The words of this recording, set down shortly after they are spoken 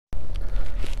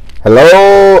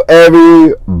Hello,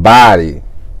 everybody.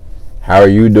 How are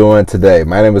you doing today?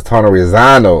 My name is Tony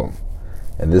Rizzano,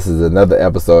 and this is another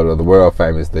episode of the world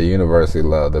famous The University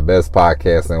Love, the best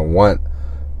podcast in 1,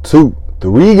 2,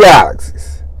 3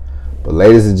 galaxies. But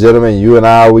ladies and gentlemen, you and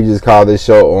I, we just call this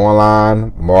show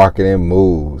Online Marketing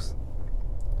Moves.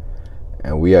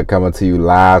 And we are coming to you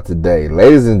live today.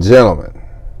 Ladies and gentlemen,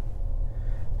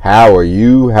 how are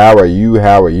you? How are you?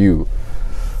 How are you?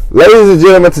 Ladies and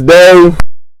gentlemen, today,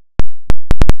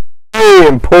 very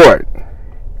important,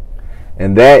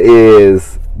 and that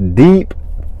is deep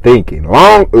thinking,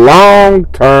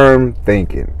 long-term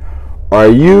thinking. Are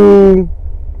you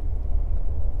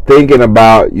thinking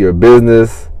about your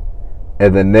business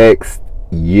in the next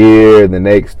year, the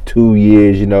next 2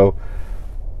 years?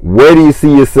 Where do you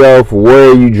see yourself?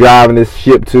 Where are you driving this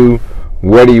ship to?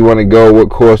 Where do you want to go? What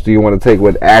course do you want to take?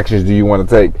 What actions do you want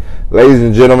to take? Ladies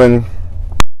and gentlemen,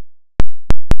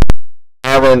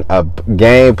 having a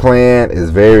game plan is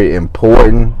very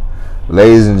important.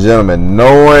 Ladies and gentlemen,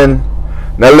 now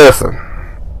listen,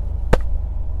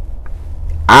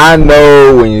 I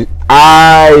know in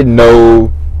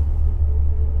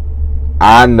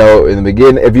the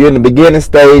beginning, if you're in the beginning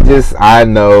stages, I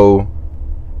know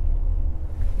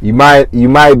you might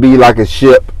be like a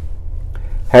ship.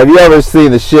 Have you ever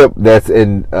seen a ship that's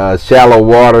in shallow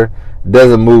water?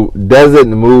 Doesn't move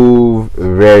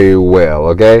very well,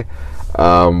 okay?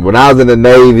 When I was in the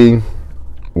Navy,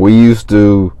 we used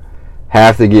to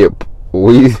have to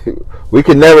we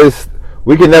could never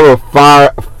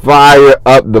fire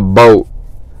up the boat.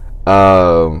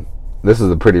 This is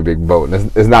a pretty big boat.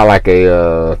 It's not like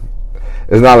a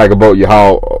boat you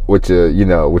haul with your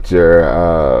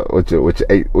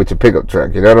pickup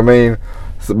truck. You know what I mean?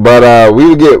 But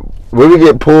we would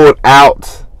get pulled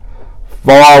out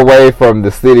far away from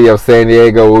the city of San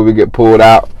Diego. We would get pulled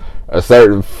out a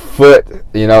certain foot,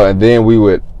 and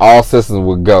then all systems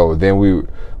would go. Then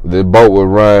the boat would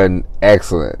run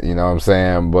excellent, you know what I'm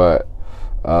saying? But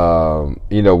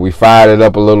we fired it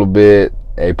up a little bit.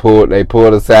 They pulled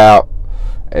us out,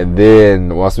 and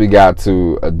then once we got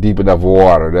to a deep enough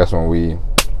water, that's when we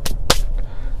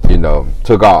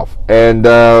took off. And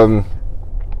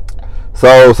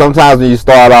so sometimes when you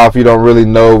start off, you don't really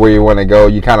know where you want to go.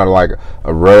 You kind of like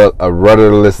a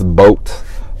rudderless boat.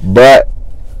 But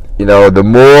the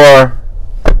more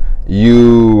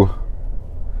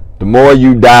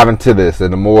you dive into this,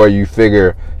 and the more you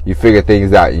figure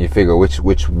things out, and you figure which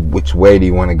way do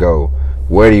you want to go,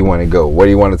 where do you want to go, where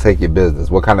do you want to take your business,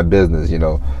 what kind of business,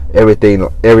 everything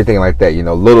like that,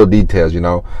 little details,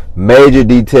 major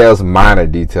details, minor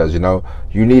details, you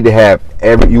need to have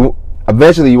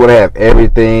eventually you want to have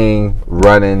everything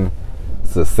running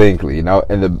succinctly, and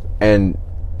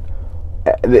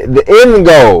the end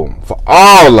goal for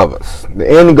all of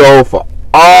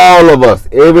us,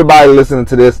 everybody listening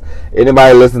to this,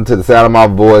 anybody listening to the sound of my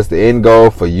voice, the end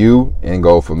goal for you, end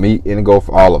goal for me, end goal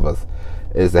for all of us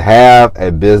is to have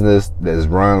a business that's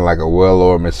run like a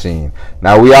well-oiled machine.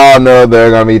 Now, we all know there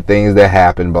are going to be things that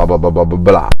happen, blah, blah, blah, blah, blah,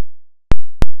 blah.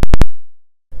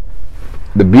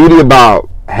 The beauty about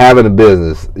having a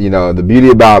business, the beauty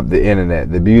about the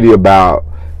internet, the beauty about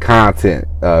content,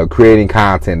 creating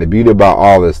content, the beauty about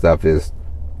all this stuff is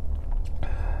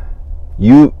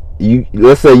you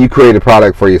let's say you create a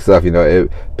product for yourself,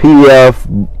 PDF,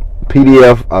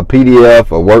 a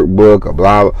workbook,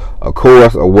 a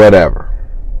course, or whatever,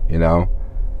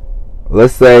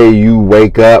 let's say you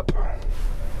wake up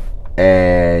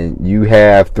and you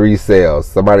have 3 sales.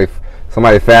 Somebody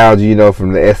found you,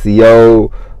 from the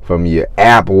SEO, from your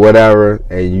app or whatever,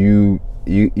 and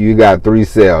you got 3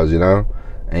 sales, and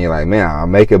you're like, man, I'm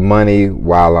making money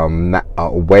while I'm not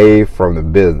away from the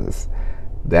business.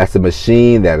 That's a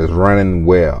machine that is running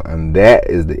well, and that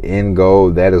is the end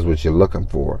goal. That is what you're looking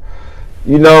for,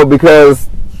 because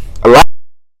the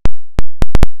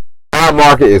stock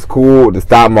market is cool. The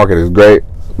stock market is great.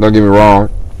 Don't get me wrong.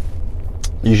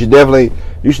 You should definitely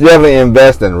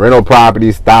invest in rental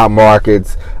properties, stock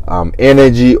markets,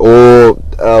 energy, oil,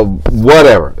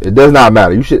 whatever. It does not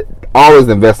matter. You should always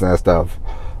invest in that stuff.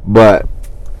 But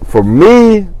for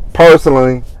me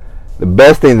personally, the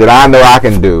best thing that I know I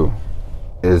can do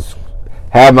is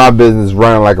have my business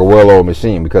running like a well-oiled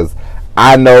machine, because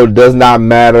I know it does not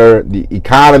matter the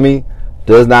economy,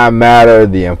 does not matter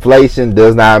the inflation,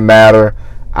 does not matter.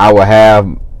 I will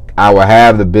have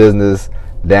the business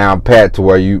down pat to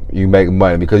where you make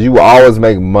money, because you will always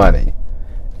make money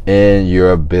in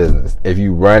your business if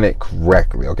you run it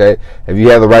correctly. Okay, if you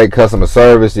have the right customer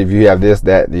service, if you have this,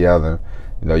 that, the other,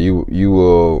 you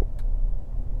will,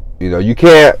 you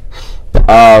can't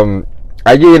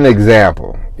I give you an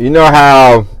example. You know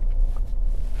how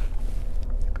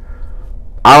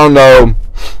I don't know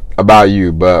about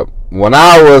you, but when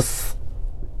I was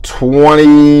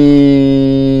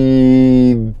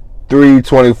 23,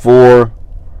 24,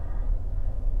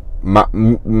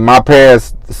 my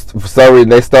parents, for some reason,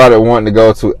 they started wanting to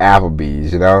go to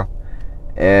Applebee's, and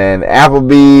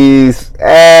Applebee's,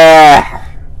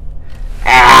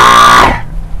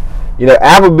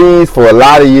 Applebee's for a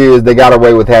lot of years they got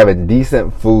away with having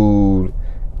decent food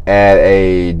at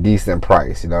a decent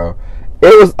price. It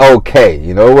was okay.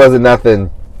 It wasn't nothing.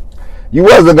 I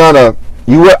wasn't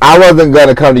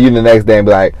gonna come to you the next day and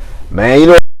be like, man, I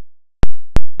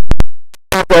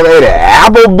ate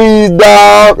at Applebee's,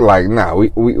 dog. Like, no,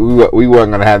 we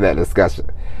weren't gonna have that discussion.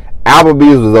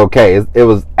 Applebee's was okay. It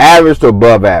was average to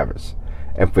above average,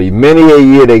 and for many a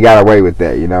year they got away with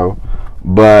that,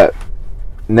 But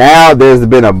now there's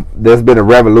been a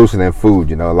revolution in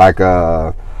food, like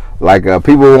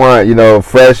people want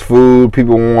fresh food,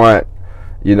 people want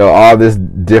all this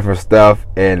different stuff,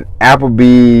 and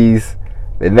Applebee's,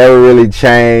 they never really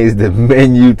changed the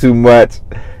menu too much.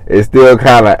 It's still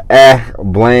kind of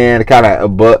bland, kind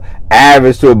of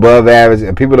average to above average,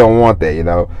 and people don't want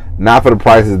that, not for the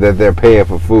prices that they're paying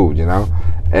for food,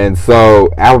 and so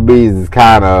Applebee's is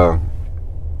kind of,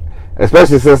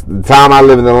 especially since the time I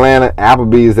live in Atlanta,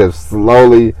 Applebee's have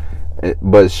slowly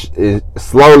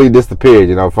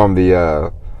disappeared, from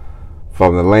the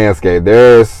landscape.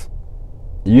 There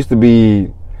used to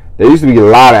be a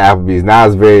lot of Applebee's. Now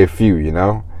it's very few,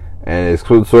 and it's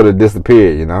sort of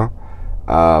disappeared,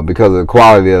 because of the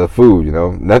quality of the food.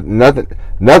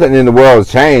 Nothing in the world has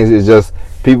changed. It's just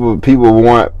people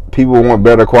want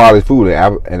better quality food,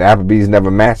 and Applebee's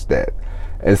never matched that.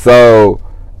 And so,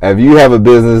 if you have a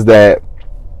business that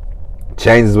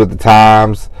changes with the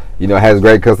times, has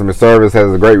great customer service,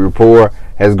 has a great rapport,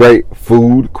 has great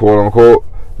food, quote unquote,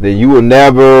 then you will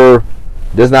never,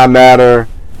 does not matter,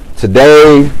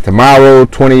 today, tomorrow,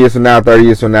 20 years from now, 30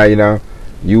 years from now,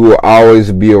 you will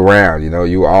always be around,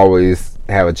 you will always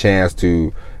have a chance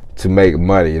to make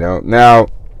money, Now,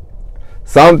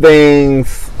 some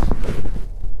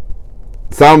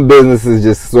businesses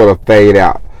just sort of fade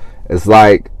out. It's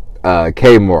like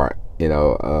Kmart,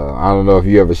 I don't know if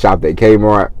you ever shopped at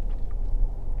Kmart,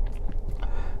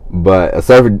 but a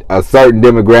certain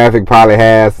demographic probably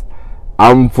has.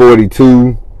 I'm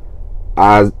 42.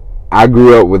 I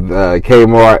grew up with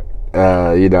Kmart.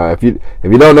 If you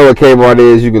don't know what Kmart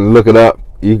is, you can look it up.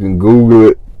 You can Google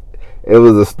it. It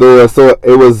was a store. So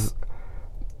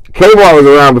Kmart was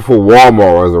around before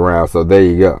Walmart was around. So there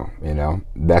you go.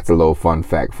 That's a little fun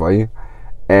fact for you.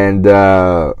 And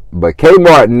but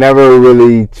Kmart never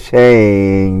really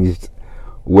changed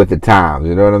with the times,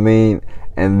 you know what I mean?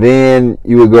 And then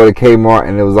you would go to Kmart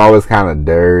and it was always kind of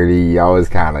dirty, always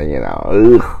kind of,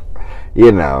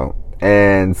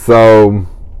 And so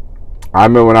I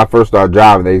remember when I first started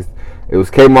driving, it was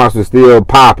Kmart's was still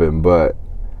popping, but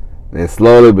then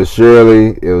slowly but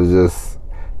surely it was just,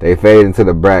 they fade into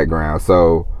the background.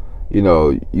 So,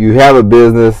 you have a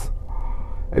business.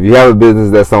 If you have a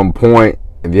business that's on point,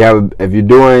 if you're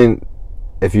doing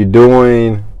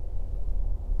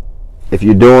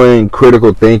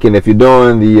critical thinking, if you're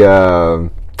doing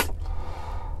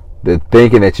the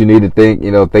thinking that you need to think,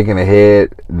 thinking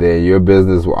ahead, then your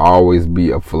business will always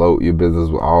be afloat. Your business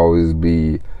will always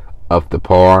be up to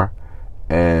par.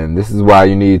 And this is why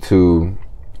you need to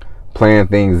plan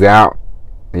things out,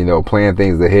 plan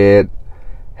things ahead,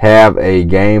 have a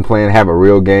game plan, have a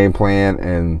real game plan.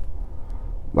 And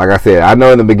like I said, I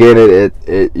know in the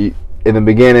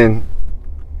beginning,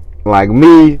 like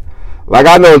me, like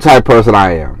I know the type of person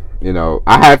I am.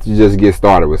 I have to just get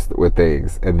started with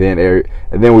things, and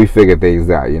then we figure things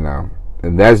out.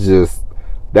 And that's just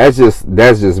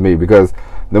me, because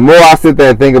the more I sit there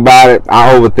and think about it,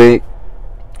 I overthink,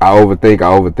 I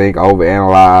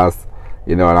overanalyze,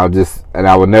 and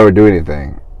I would never do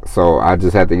anything. So I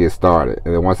just have to get started,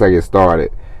 and then once I get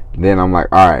started, then I'm like,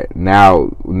 all right, now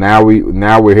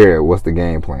we're here. What's the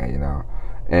game plan,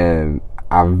 And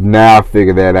I've now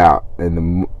figured that out.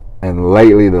 And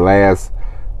lately, this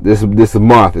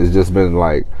month has just been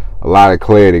like a lot of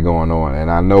clarity going on,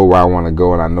 and I know where I want to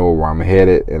go, and I know where I'm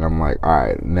headed, and I'm like, all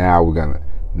right, now we're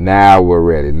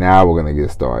ready. Now we're gonna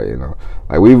get started.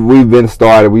 Like we've been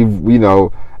started.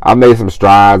 I made some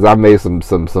strides. I made some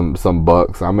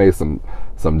bucks. I made some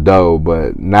dough,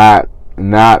 but not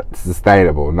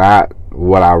sustainable, not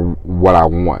what I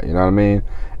want, you know what I mean?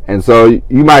 And so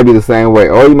you might be the same way,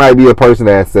 or you might be a person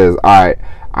that says, all right,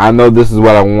 I know this is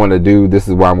what I want to do, this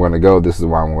is where I'm going to go, this is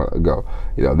where I'm going to go.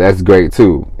 That's great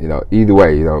too. Either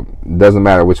way, it doesn't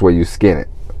matter which way you skin it.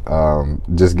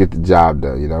 Just get the job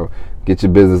done, get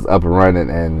your business up and running,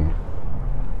 and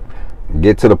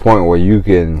get to the point where you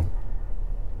can,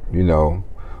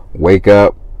 wake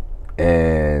up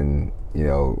and,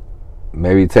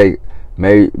 maybe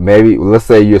let's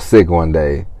say you're sick one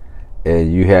day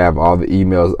and you have all the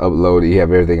emails uploaded, you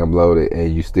have everything uploaded,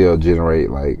 and you still generate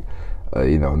like,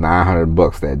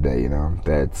 $900 that day.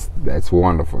 That's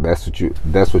wonderful. That's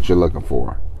what you're looking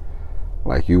for.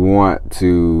 Like, you want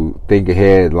to think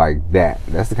ahead like that.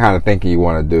 That's the kind of thinking you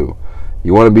want to do.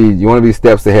 You want to be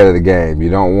steps ahead of the game.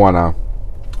 You don't want to.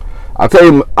 I'll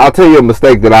tell you a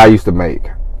mistake that I used to make,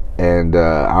 and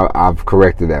I've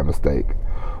corrected that mistake.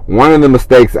 One of the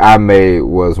mistakes I made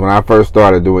was when I first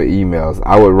started doing emails.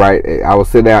 I would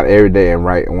sit down every day and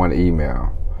write one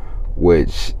email,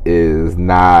 which is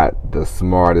not the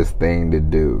smartest thing to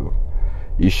do.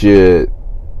 You should,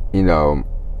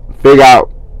 figure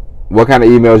out what kind of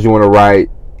emails you want to write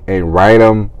and write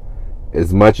them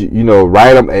as much,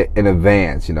 write them in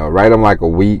advance, write them like a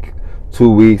week, 2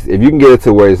 weeks. If you can get it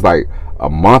to where it's like a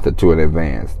month or two in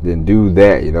advance, then do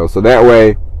that, so that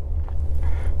way,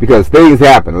 because things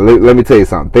happen. Let me tell you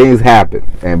something. Things happen,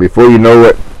 and before you know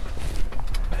it,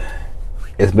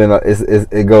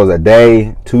 it goes a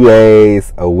day, 2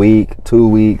 days, a week, 2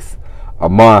 weeks, a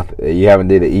month. You haven't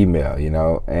did an email,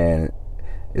 and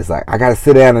it's like, I gotta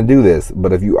sit down and do this.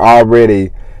 But if you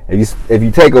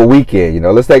take a weekend,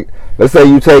 let's say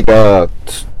you take 2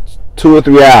 or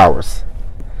 3 hours,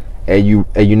 and you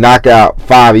knock out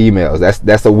 5 emails.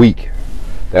 That's a week.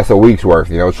 That's a week's worth.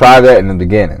 Try that in the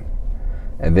beginning,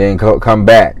 and then come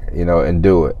back, and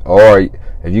do it. Or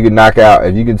if you can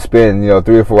spend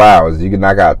 3 or 4 hours, you can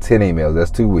knock out 10 emails.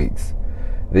 That's 2 weeks.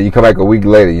 Then you come back a week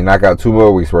later, you knock out 2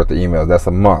 more weeks worth of emails. That's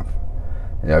a month.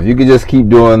 If you can just keep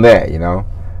doing that,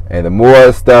 and the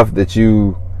more stuff that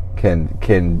you can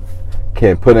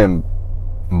put in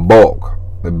bulk,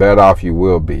 the better off you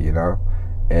will be, and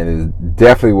it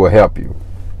definitely will help you.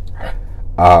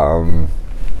 That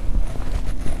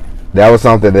was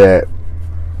something that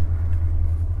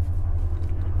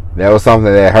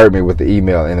hurt me with the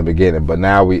email in the beginning, but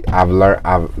now I've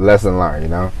lesson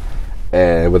learned,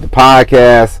 and with the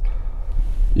podcast,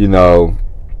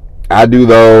 I do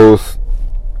those.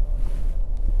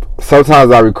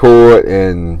 Sometimes I record,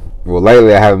 and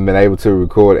lately I haven't been able to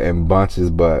record in bunches,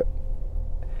 but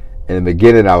in the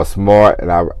beginning I was smart,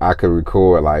 and I could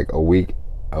record like a week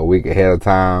ahead of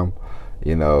time.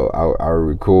 I would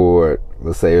record,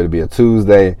 let's say it would be a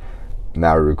Tuesday, and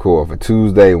I would record for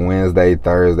Tuesday, Wednesday,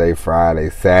 Thursday, Friday,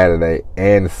 Saturday,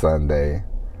 and Sunday.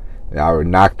 And I would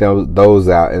knock those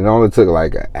out, and it only took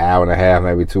like an hour and a half,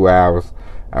 maybe 2 hours.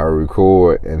 I would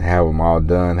record and have them all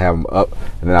done, have them up,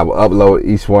 and then I would upload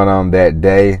each one of them that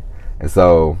day. And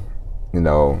so, they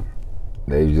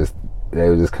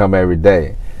would just come every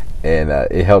day, and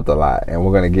it helped a lot. And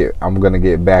I'm gonna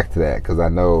get back to that, because I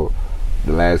know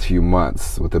the last few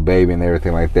months with the baby and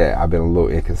everything like that, I've been a little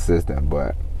inconsistent,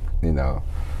 but it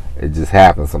just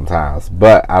happens sometimes.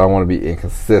 But I don't want to be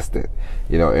inconsistent.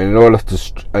 In order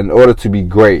to be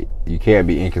great, you can't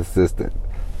be inconsistent.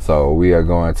 So we are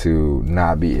going to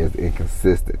not be as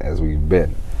inconsistent as we've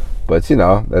been. But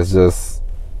that's just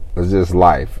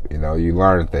life. You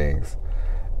learn things.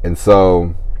 And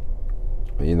so,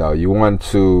 you want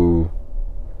to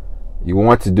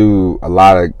do a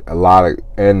lot of,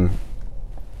 and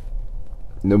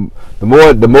the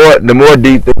more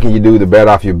deep thinking you do, the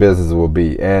better off your business will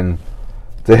be. And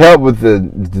to help with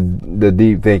the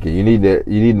deep thinking, you need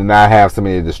to not have so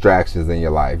many distractions in your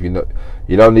life. You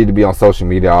don't need to be on social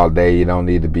media all day. You don't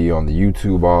need to be on the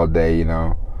YouTube all day.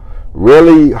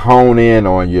 Really hone in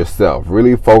on yourself.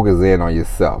 Really focus in on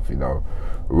yourself.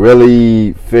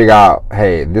 Really figure out,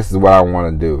 hey, this is what I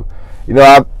want to do.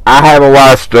 I haven't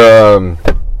watched the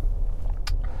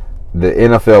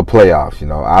NFL playoffs.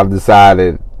 I've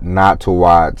decided not to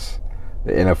watch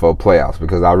the NFL playoffs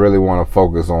because I really want to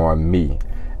focus on me.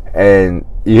 And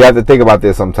you have to think about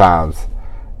this sometimes.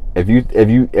 If you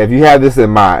have this in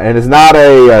mind, and it's not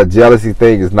a jealousy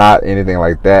thing, it's not anything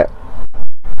like that.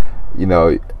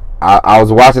 I was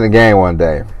watching the game one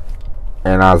day,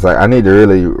 and I was like, I need to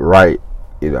really write,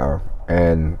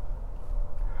 and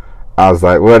I was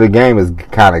like, well, the game is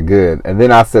kind of good. And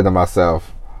then I said to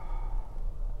myself,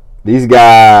 these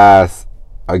guys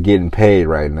are getting paid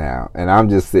right now, and I'm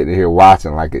just sitting here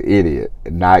watching like an idiot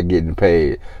and not getting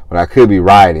paid when I could be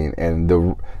writing. And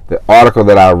the article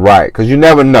that I write, because you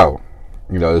never know.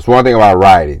 There's one thing about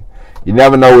writing. You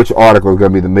never know which article is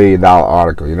going to be the $1 million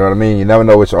article. You know what I mean? You never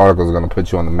know which article is going to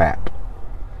put you on the map.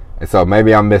 And so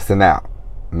maybe I'm missing out.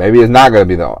 Maybe it's not going to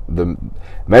be the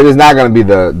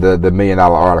 $1 million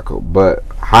article. But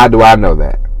how do I know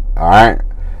that? All right.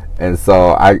 And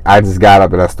so I just got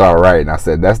up and I started writing. I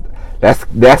said, That's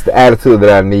the attitude that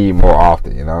I need more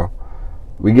often, you know.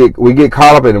 We get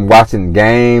caught up in watching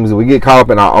games. We get caught up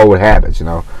in our old habits, you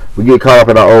know. We get caught up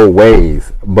in our old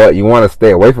ways. But you want to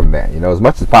stay away from that, you know, as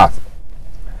much as possible.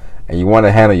 And you want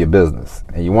to handle your business.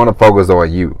 And you want to focus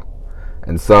on you.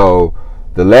 And so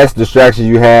the less distractions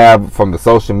you have from the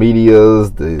social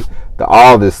medias, the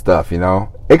all this stuff, you know.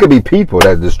 It could be people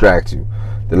that distract you.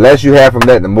 The less you have from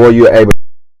that, the more you're able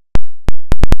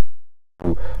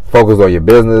to focus on your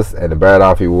business, and the better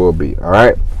off you will be. All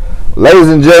right, ladies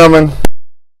and gentlemen,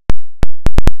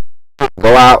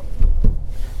 go out,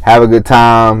 have a good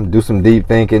time, do some deep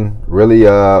thinking, really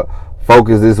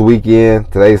focus this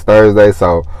weekend. Today's Thursday,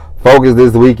 so focus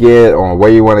this weekend on where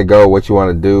you want to go, what you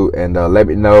want to do, and let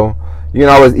me know. You can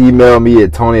always email me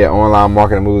at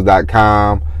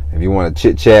tony@onlinemarketingmoves.com if you want to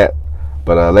chit chat.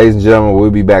 But ladies and gentlemen,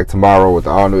 we'll be back tomorrow with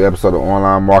an all new episode of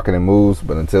Online Marketing Moves.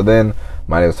 But until then,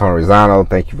 my name is Tony Rizzano.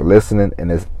 Thank you for listening,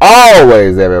 and as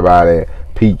always, everybody,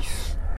 peace.